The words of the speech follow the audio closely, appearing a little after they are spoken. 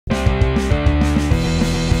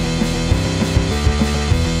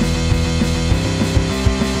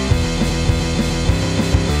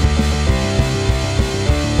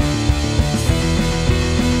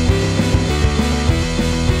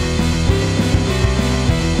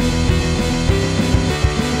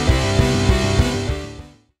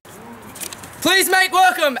Please make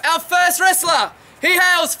welcome our first wrestler. He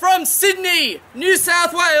hails from Sydney, New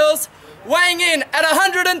South Wales, weighing in at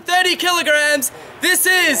 130 kilograms. This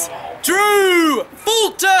is Drew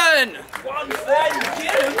Fulton. 130,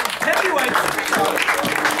 get him. Heavyweight.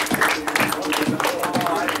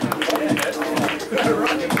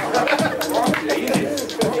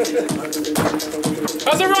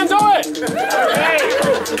 How's everyone doing?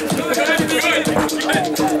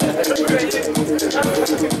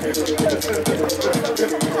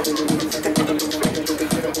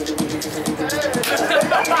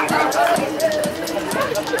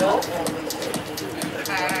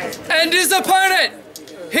 And his opponent,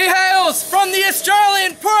 he hails from the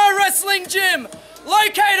Australian Pro Wrestling Gym,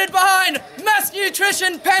 located behind Mass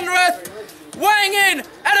Nutrition Penrith, weighing in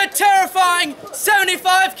at a terrifying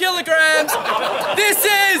 75 kilograms. This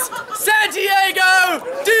is Santiago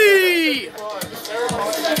D.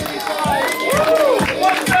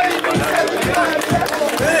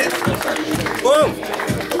 Boom!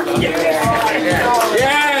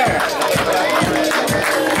 Yeah!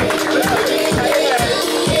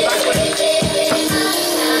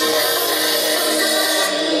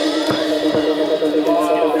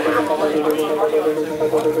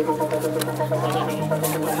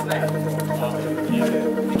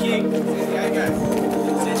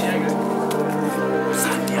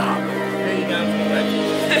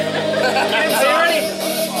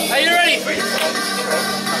 Are you ready?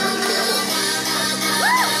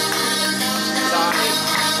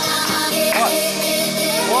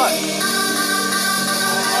 What?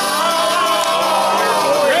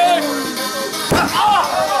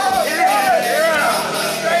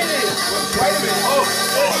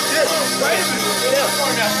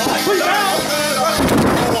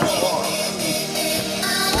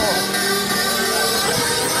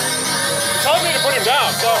 Told me to put him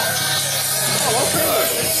down, so.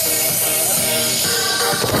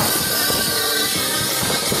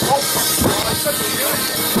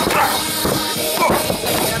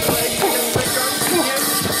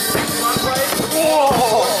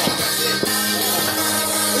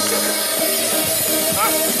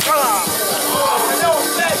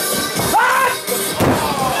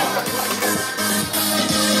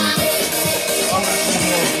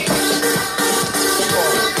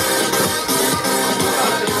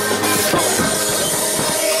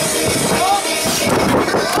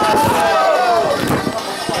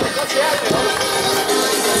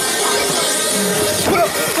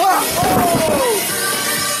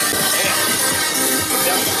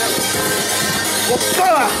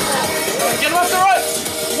 Get him off the rope!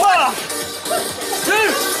 1, 2,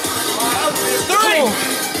 3!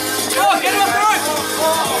 Oh, get him off the rope!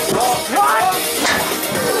 What?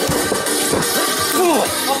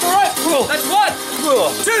 Off the rope! That's 1,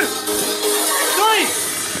 2, 3!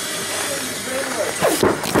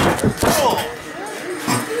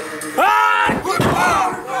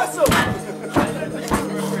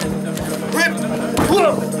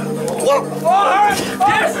 Yes!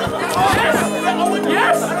 Yes!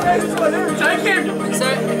 Yes! Take him!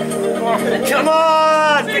 Come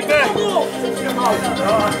on! Big man!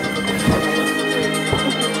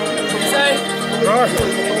 Say. Oh,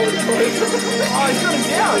 he's got him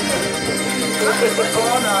down.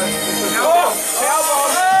 Oh, no. Oh,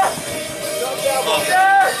 cowboy.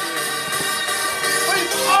 Yeah!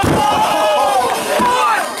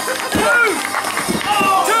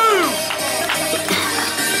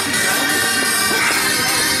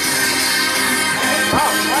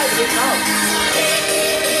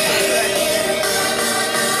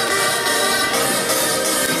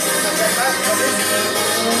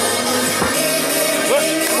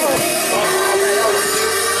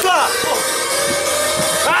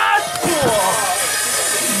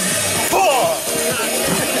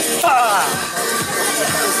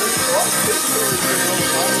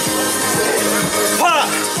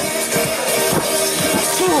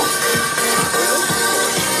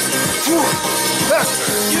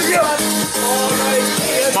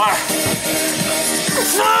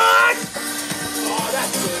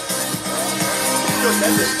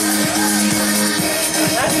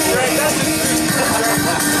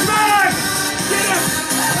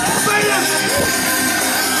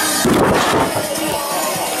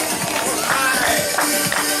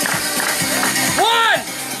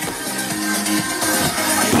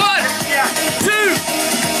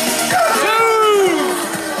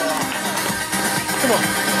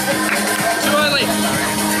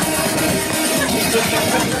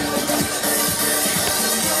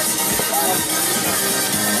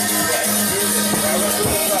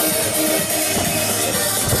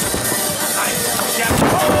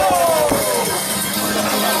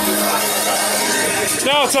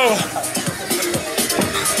 Now it's over.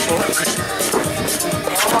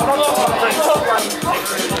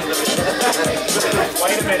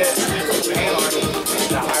 Wait a minute.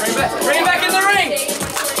 Bring it back in the ring.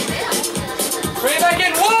 Bring it back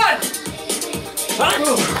in. 1.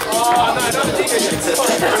 Oh, no, not the TV.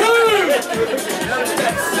 2.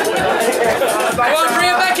 Come on, bring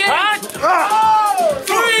it back in.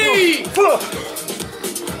 3. 4.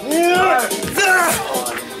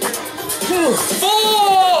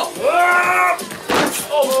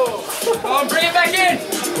 Come on, bring it back in.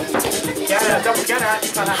 Get it, double get it.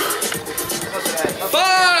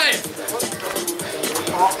 5.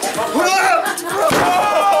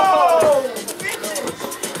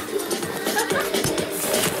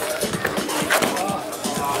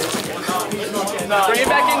 Bring it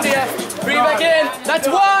back in, dear. Bring it back in. That's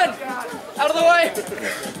 1. Out of the way.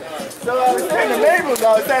 So I was saying the label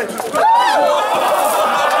though, it said, 2.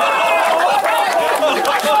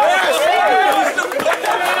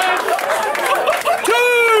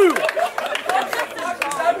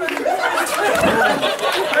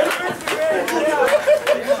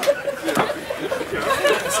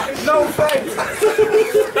 no face.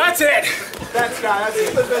 That's it. That's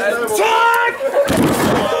it. Time!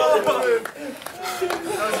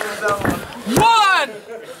 1,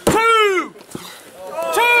 2,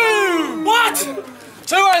 2. What?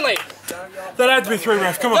 2 only. That had to be 3,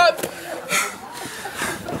 ref. Come on. Up.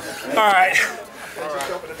 All right.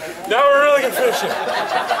 Now we're really gonna finish it.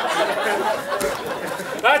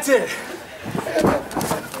 That's it.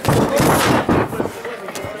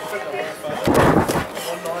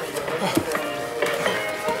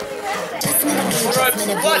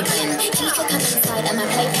 One. 2.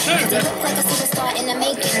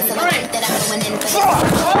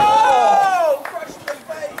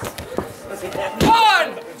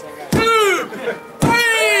 1, 2, 3.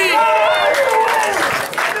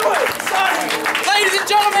 Ladies and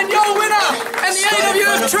gentlemen, your winner and the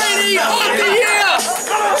AWF Trainee of the Year,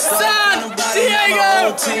 San Diego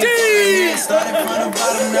D.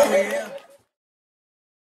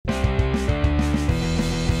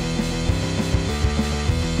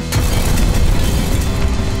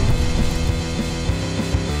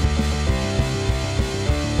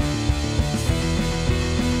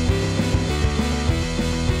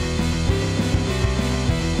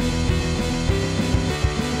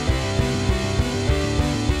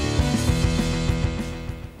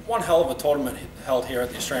 One hell of a tournament held here at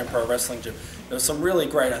the Australian Pro Wrestling Gym. There was some really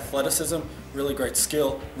great athleticism, really great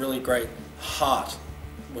skill, really great heart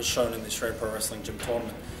was shown in the Australian Pro Wrestling Gym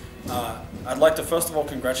tournament. I'd like to first of all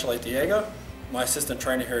congratulate Diego, my assistant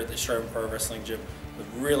trainer here at the Australian Pro Wrestling Gym, who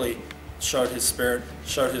really showed his spirit,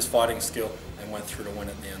 showed his fighting skill, and went through to win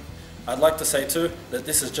at the end. I'd like to say too that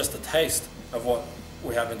this is just a taste of what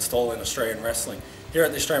we have in store in Australian wrestling. Here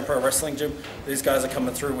at the Australian Pro Wrestling Gym, these guys are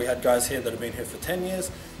coming through. We had guys here that have been here for 10 years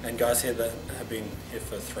and guys here that have been here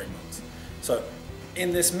for 3 months. So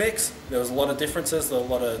in this mix, there was a lot of differences, there were a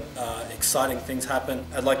lot of exciting things happen.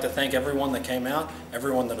 I'd like to thank everyone that came out,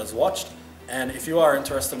 everyone that has watched. And if you are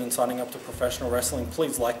interested in signing up to professional wrestling,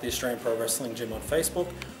 please like the Australian Pro Wrestling Gym on Facebook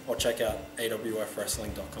or check out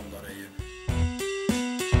awfwrestling.com.au.